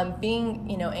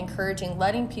being, encouraging,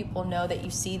 letting people know that you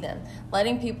see them,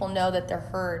 letting people know that they're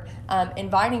heard,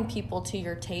 inviting people to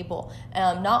your table,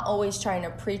 not always trying to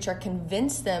preach or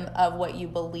convince them of what you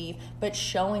believe, but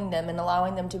showing them and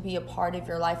allowing them to be a part of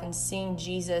your life and seeing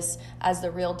Jesus as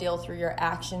the real deal through your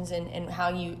actions and how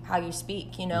you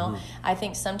speak. I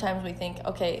think sometimes we think,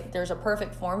 okay, there's a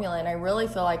perfect formula, and I really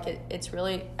feel like it's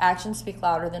really actions speak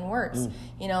louder than words,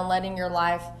 letting your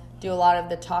life do a lot of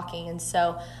the talking. And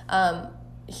so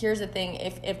here's the thing,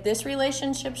 if this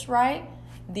relationship's right,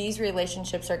 these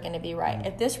relationships are going to be right.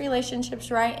 If this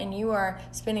relationship's right and you are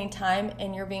spending time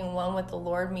and you're being one with the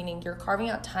Lord, meaning you're carving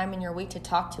out time in your week to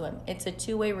talk to Him, it's a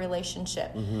two-way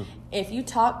relationship. If you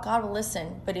talk, God will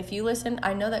listen. But if you listen,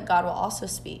 I know that God will also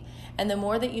speak. And the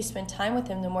more that you spend time with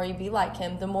Him, the more you be like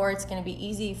Him, the more it's going to be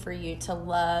easy for you to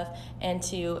love and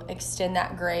to extend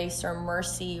that grace or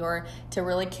mercy or to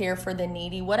really care for the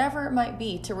needy, whatever it might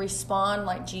be, to respond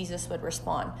like Jesus would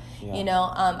respond.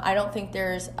 I don't think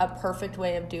there's a perfect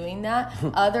way of doing that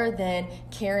other than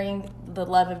carrying the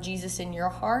love of Jesus in your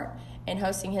heart and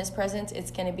hosting His presence.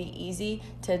 It's going to be easy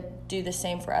to do the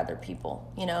same for other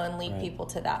people, and lead people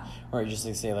to that. Or just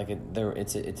like say, like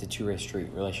it's a two-way street,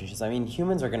 relationships.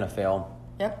 Humans are going to fail.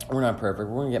 Yep. We're not perfect.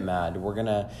 We're going to get mad. We're going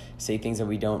to say things that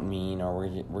we don't mean, or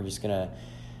we're just going to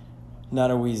not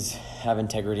always have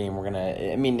integrity, and we're going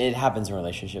to, it happens in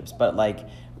relationships, but like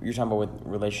you're talking about with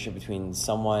relationship between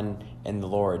someone and the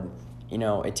Lord,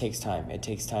 it takes time. It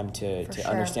takes time to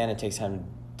understand. It takes time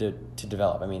to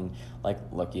develop.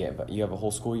 Look, you have a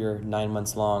whole school year, 9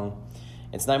 months long.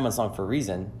 It's 9 months long for a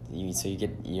reason. So you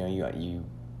get,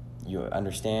 you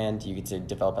understand, you get to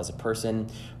develop as a person,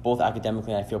 both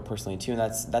academically and I feel personally too. And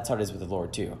that's how it is with the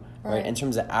Lord too, right? In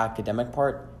terms of the academic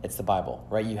part, it's the Bible,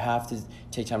 right? You have to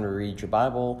take time to read your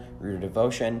Bible, read your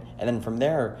devotion. And then from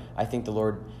there, I think the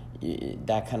Lord,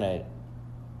 that kind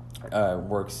of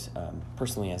works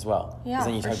personally as well. Because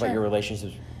then you talk about your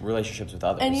relationships with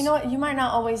others. And you know what? You might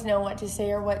not always know what to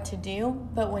say or what to do,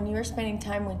 but when you're spending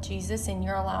time with Jesus and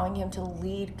you're allowing Him to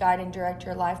lead, guide, and direct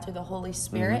your life through the Holy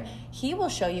Spirit, He will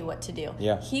show you what to do.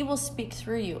 Yeah. He will speak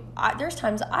through you. There's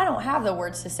times I don't have the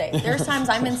words to say. There's times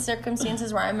I'm in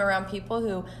circumstances where I'm around people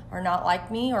who are not like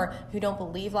me or who don't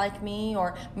believe like me,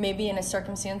 or maybe in a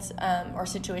circumstance or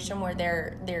situation where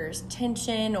there's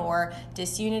tension or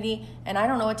disunity, and I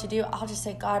don't know what to do. I'll just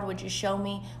say, God, would you show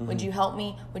me? Would you help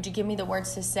me? Would you give me the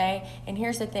words to say? And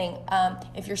here's the thing.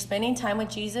 If you're spending time with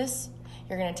Jesus,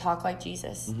 you're going to talk like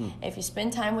Jesus. If you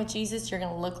spend time with Jesus, you're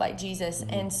going to look like Jesus.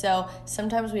 And so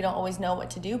sometimes we don't always know what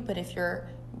to do, but if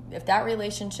that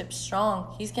relationship's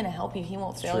strong, He's going to help you. He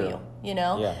won't fail you. you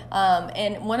know? Yeah.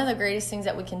 And one of the greatest things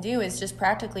that we can do is just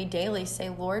practically daily say,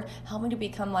 Lord, help me to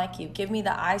become like you. Give me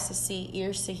the eyes to see,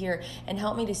 ears to hear, and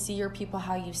help me to see your people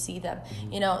how you see them.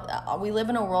 You know, we live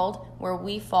in a world where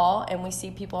we fall and we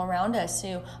see people around us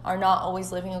who are not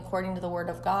always living according to the word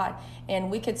of God. And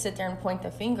we could sit there and point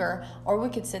the finger, or we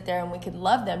could sit there and we could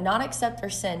love them, not accept their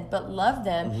sin, but love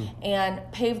them and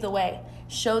pave the way.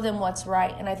 Show them what's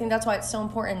right. And I think that's why it's so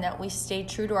important that we stay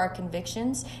true to our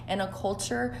convictions in a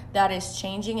culture that is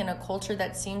changing, in a culture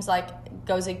that seems like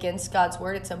goes against God's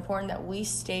word. It's important that we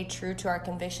stay true to our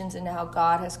convictions and to how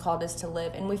God has called us to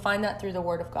live. And we find that through the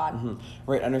word of God.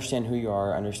 Right. Understand who you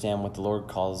are, understand what the Lord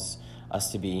calls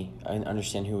us to be, and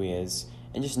understand who he is.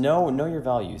 And just know your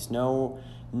values. Know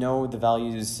the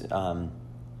values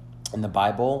in the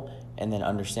Bible, and then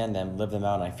understand them, live them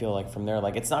out. And I feel like from there,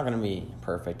 like, it's not going to be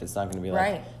perfect. It's not going to be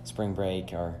like spring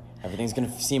break or everything's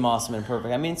going to seem awesome and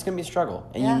perfect. I mean, it's going to be a struggle.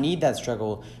 And you need that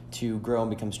struggle to grow and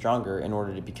become stronger in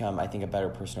order to become, I think, a better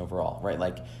person overall, right?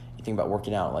 Like, you think about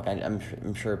working out. Like,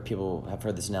 I'm sure people have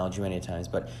heard this analogy many times,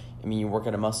 but, I mean, you work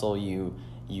at a muscle, you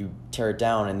tear it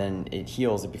down, and then it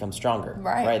heals, it becomes stronger.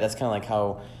 Right? That's kind of like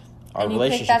how our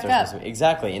relationships are supposed to be.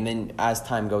 Exactly. And then as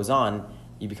time goes on,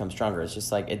 you become stronger. It's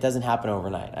just like, it doesn't happen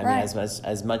overnight. I mean,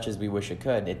 as much as we wish it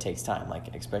could, it takes time.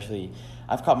 Like, especially,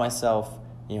 I've caught myself,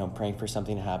 you know, praying for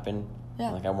something to happen.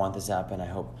 Like, I want this to happen. I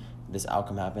hope this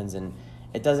outcome happens. And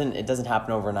it doesn't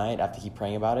happen overnight. I have to keep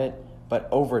praying about it. But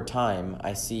over time,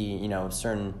 I see, you know,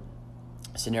 certain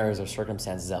scenarios or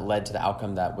circumstances that led to the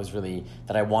outcome that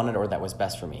I wanted or that was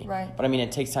best for me. But I mean,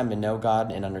 it takes time to know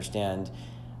God and understand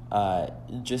I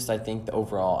think the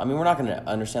overall, I mean, we're not going to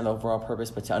understand the overall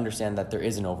purpose, but to understand that there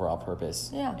is an overall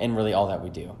purpose in really all that we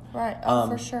do.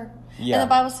 For sure. And the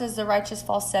Bible says the righteous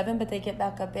fall 7, but they get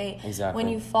back up 8. Exactly.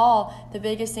 When you fall, the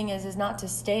biggest thing is not to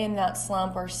stay in that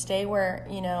slump or stay where,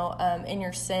 you know, in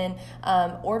your sin,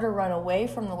 or to run away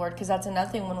from the Lord, because that's another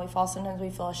thing. When we fall, sometimes we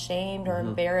feel ashamed or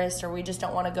embarrassed, or we just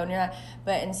don't want to go near that.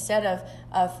 But instead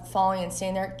of falling and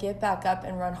staying there, get back up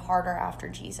and run harder after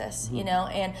Jesus, you know.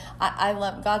 And I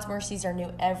love God's mercies are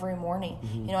new every morning.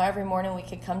 You know, every morning we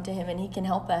could come to him and he can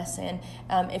help us. And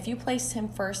if you place him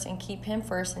first and keep him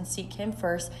first and seek him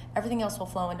first, everything else will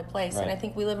flow into place. And I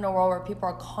think we live in a world where people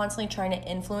are constantly trying to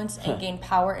influence and gain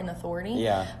power and authority.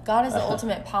 God is the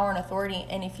ultimate power and authority.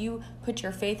 And if you put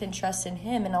your faith and trust in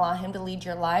him and allow him to lead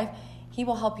your life, he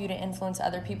will help you to influence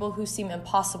other people who seem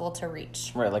impossible to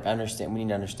reach. Like, we need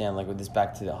to understand, like, with this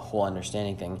back to the whole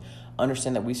understanding thing,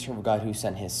 understand that we serve a God who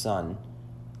sent his son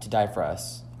to die for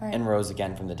us and rose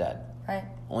again from the dead.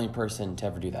 Only person to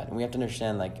ever do that. And we have to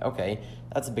understand, like, okay,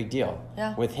 that's a big deal.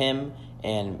 With him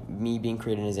and me being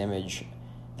created in his image,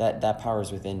 that power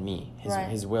is within me.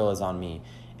 His will is on me.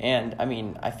 And, I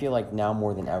mean, I feel like now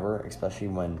more than ever, especially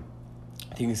when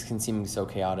things can seem so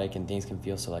chaotic and things can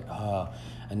feel so like,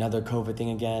 another COVID thing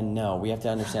again. No, we have to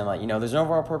understand, like, you know, there's an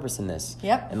overall purpose in this.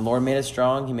 And the Lord made us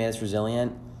strong. He made us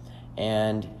resilient.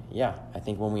 And, I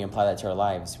think when we apply that to our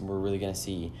lives, we're really going to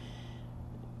see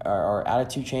our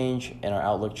attitude change and our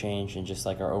outlook change, and just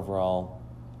like our overall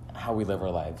how we live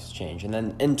our lives change, and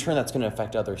then in turn that's going to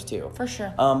affect others too. For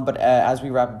sure. But as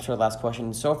we wrap up to our last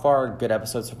question, so far, good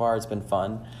episode so far. It's been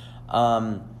fun.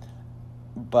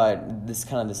 But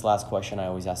this last question I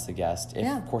always ask the guest.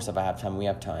 Of course, if I have time, we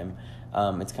have time.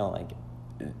 It's kind of like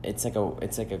it's like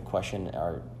a question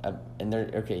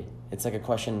it's like a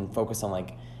question focused on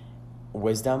like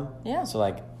wisdom. So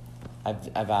like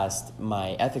I've asked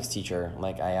my ethics teacher,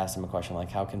 like I asked him a question like,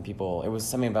 how can people, it was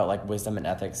something about like wisdom and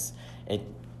ethics, it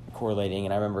correlating,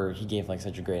 and I remember he gave like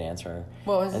such a great answer.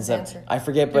 What was his answer? I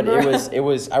forget, but it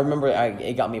was I remember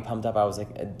it got me pumped up. I was like,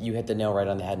 you hit the nail right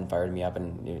on the head and fired me up,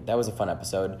 and that was a fun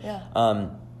episode. I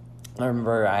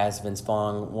remember I asked Vince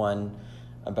Fong one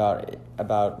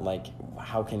about like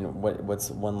what's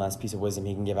one last piece of wisdom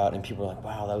he can give out, and people were like,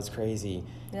 wow, that was crazy.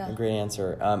 A great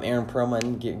answer. Aaron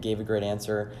Perlman gave a great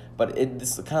answer, but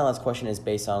this kind of last question is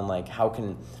based on like, how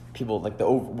can people, like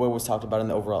what was talked about in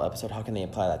the overall episode, how can they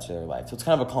apply that to their life? So it's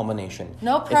kind of a culmination.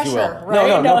 No pressure,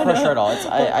 right? No pressure at all. It's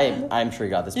I'm sure you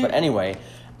got this, but anyway,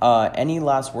 any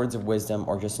last words of wisdom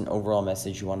or just an overall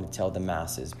message you want to tell the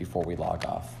masses before we log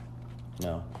off?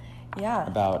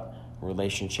 About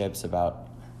relationships, about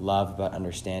love, about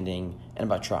understanding, and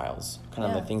about trials.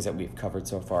 Kind of the things that we've covered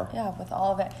so far. With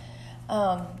all of it.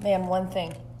 Man, one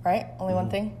thing, right? Only one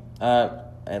thing?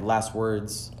 Last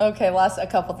words. Okay, a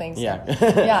couple things.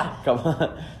 Couple.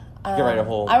 You can write a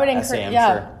whole essay, I'm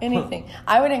sure. Anything.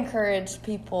 I would encourage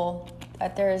people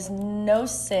that there is no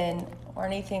sin or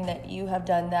anything that you have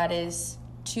done that is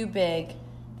too big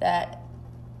that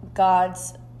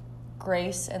God's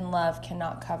grace and love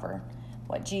cannot cover.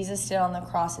 what Jesus did on the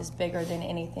cross is bigger than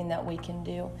anything that we can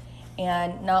do.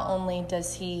 And not only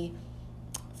does he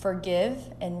forgive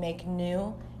and make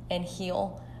new and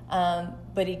heal,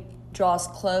 but he draws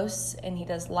close and he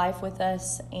does life with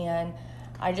us. And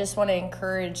I just want to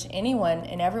encourage anyone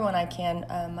and everyone I can.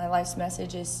 My life's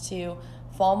message is to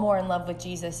fall more in love with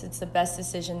Jesus. It's the best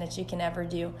decision that you can ever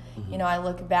do. Mm-hmm. I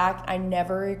look back, I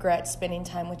never regret spending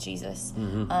time with Jesus.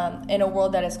 Mm-hmm. In a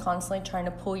world that is constantly trying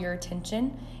to pull your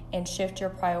attention and shift your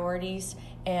priorities,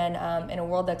 and in a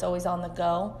world that's always on the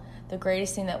go, the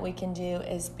greatest thing that we can do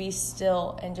is be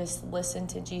still and just listen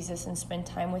to Jesus and spend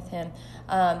time with him.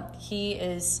 He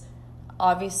is,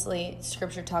 obviously,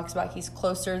 Scripture talks about he's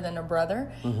closer than a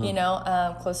brother,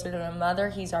 mm-hmm. Closer than a mother.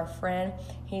 He's our friend.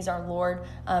 He's our Lord.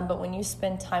 But when you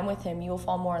spend time with him, you will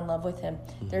fall more in love with him.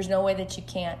 Mm-hmm. There's no way that you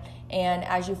can't. And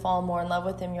as you fall more in love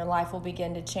with him, your life will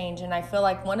begin to change. And I feel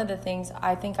like one of the things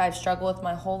I think I've struggled with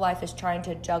my whole life is trying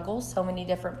to juggle so many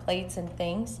different plates and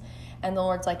things. And the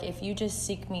Lord's like, if you just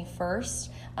seek me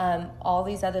first, all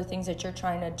these other things that you're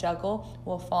trying to juggle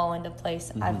will fall into place.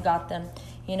 Mm-hmm. I've got them,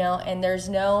 and there's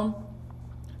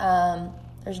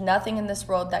nothing in this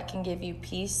world that can give you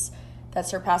peace that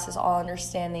surpasses all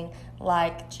understanding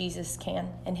like Jesus can,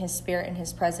 and his spirit and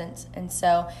his presence. And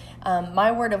so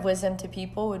my word of wisdom to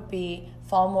people would be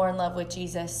fall more in love with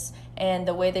Jesus. And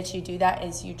the way that you do that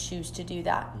is you choose to do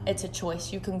that. Mm-hmm. It's a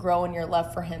choice. You can grow in your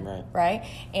love for him, right?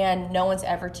 And no one's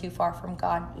ever too far from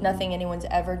God. Mm-hmm. Nothing anyone's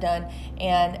ever done.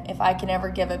 And if I can ever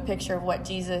give a picture of what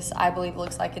Jesus, I believe,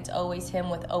 looks like, it's always him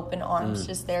with open arms,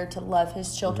 just there to love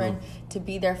his children, mm-hmm. to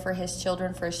be there for his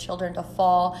children to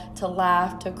fall, to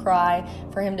laugh, to cry,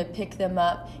 for him to pick them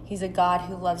up. He's a God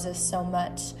who loves us so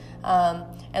much.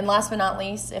 And last but not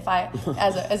least, if I,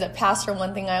 as a pastor,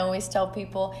 one thing I always tell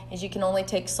people is you can only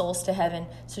take souls to heaven.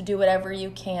 So do whatever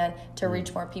you can to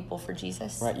reach more people for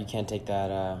Jesus. Right. You can't take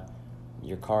that,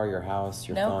 your car, your house,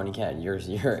 your phone. You can't, your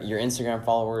Instagram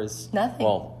followers. Nothing.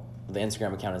 Well, the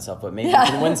Instagram account itself, but maybe you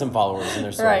can win some followers in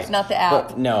their souls. Right. Not the app.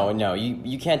 But no,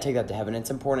 you can't take that to heaven.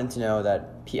 It's important to know that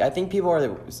I think people are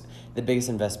the biggest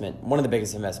investment, one of the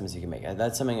biggest investments you can make.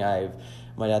 That's something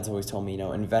my dad's always told me,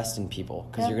 invest in people,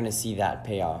 because you're going to see that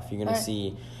pay off. You're going to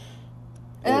see.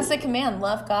 And that's the command,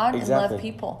 love God and love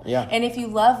people. Yeah. And if you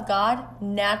love God,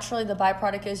 naturally the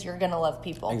byproduct is you're going to love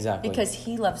people. Exactly. Because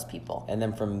he loves people. And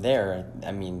then from there,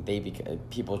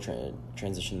 people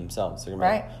transition themselves. They're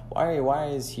going to be like, why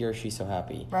is he or she so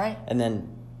happy? Right. And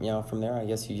then, from there, I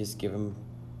guess you just you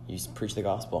just preach the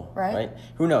gospel. Right.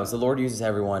 Who knows? The Lord uses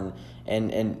everyone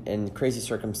in crazy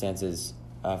circumstances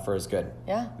for his good.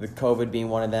 Yeah. The COVID being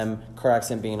one of them, car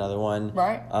accident being another one.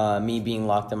 Right. Me being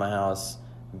locked in my house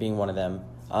being one of them.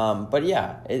 But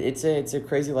yeah, it's a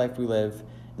crazy life we live.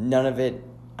 None of it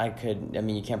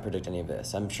you can't predict any of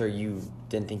this. I'm sure you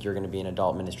didn't think you were going to be an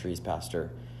adult ministries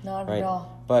pastor. Not at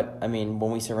all. But when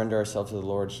we surrender ourselves to the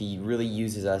Lord, he really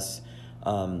uses us,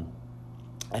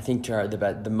 I think, to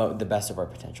the best of our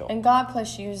potential. And God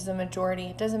plus you is the majority.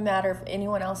 It doesn't matter if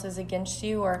anyone else is against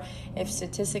you, or if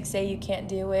statistics say you can't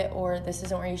do it, or this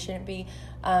isn't where you shouldn't be.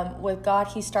 With God,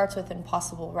 he starts with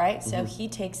impossible, right? Mm-hmm. So he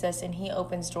takes us and he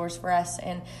opens doors for us.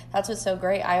 And that's what's so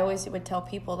great. I always would tell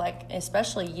people,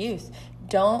 especially youth,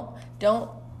 don't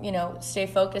stay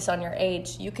focused on your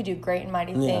age. You could do great and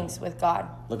mighty things with God.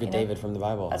 Look at David from the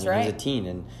Bible. That's right. He was a teen,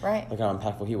 and look how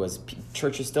impactful he was.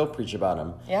 Churches still preach about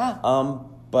him. Yeah.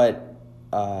 But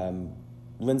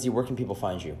Lyndsee, where can people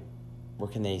find you? Where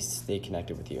can they stay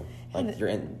connected with you? You're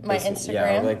in my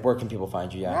Instagram. Yeah, where can people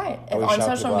find you? Yeah. Right. On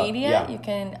social media, you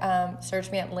can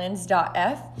search me at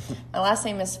Lynds.f. My last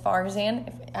name is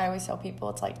Farzan. I always tell people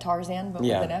it's like Tarzan, but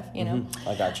with an F, Mm-hmm.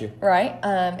 I got you. Right.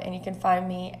 And you can find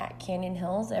me at Canyon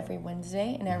Hills every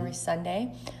Wednesday and every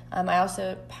Sunday. I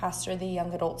also pastor the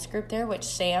young adults group there, which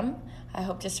Sam, I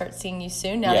hope to start seeing you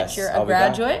soon now that you're a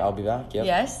graduate. I'll be back. Yep.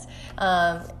 Yes.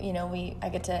 I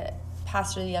get to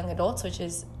pastor the young adults, which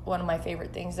is one of my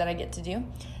favorite things that I get to do.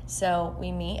 So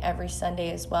we meet every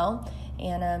Sunday as well.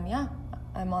 And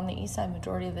I'm on the east side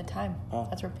majority of the time. Oh.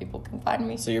 That's where people can find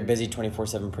me. So you're busy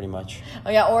 24/7 pretty much. Oh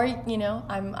yeah, or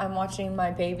I'm watching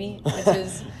my baby, which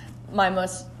is my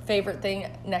most favorite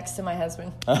thing next to my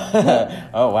husband.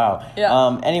 Oh wow.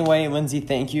 Yeah. Anyway, Lyndsee,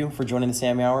 thank you for joining the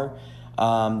Sammy Hour.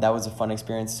 That was a fun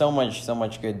experience. So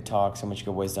much good talk, so much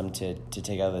good wisdom to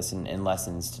take out of this, and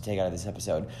lessons to take out of this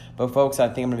episode. But folks, I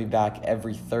think I'm going to be back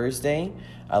every Thursday.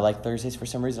 I like Thursdays for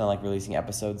some reason. I like releasing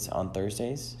episodes on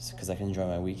Thursdays because I can enjoy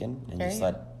my weekend and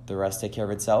let the rest take care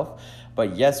of itself.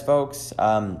 But yes, folks,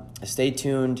 stay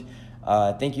tuned.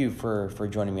 Thank you for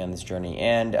joining me on this journey.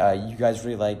 And you guys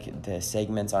really like the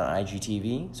segments on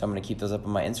IGTV, so I'm going to keep those up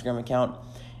on my Instagram account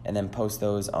and then post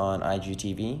those on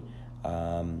IGTV.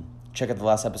 Check out the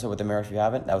last episode with the mayor if you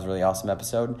haven't. That was a really awesome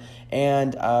episode.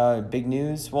 And big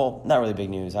news, well, not really big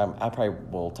news. I probably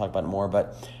will talk about it more,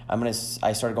 but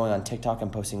I started going on TikTok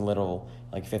and posting little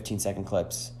 15-second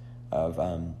clips of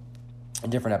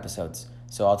different episodes.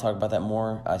 So I'll talk about that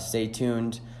more. Stay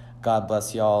tuned. God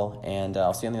bless y'all, and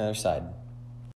I'll see you on the other side.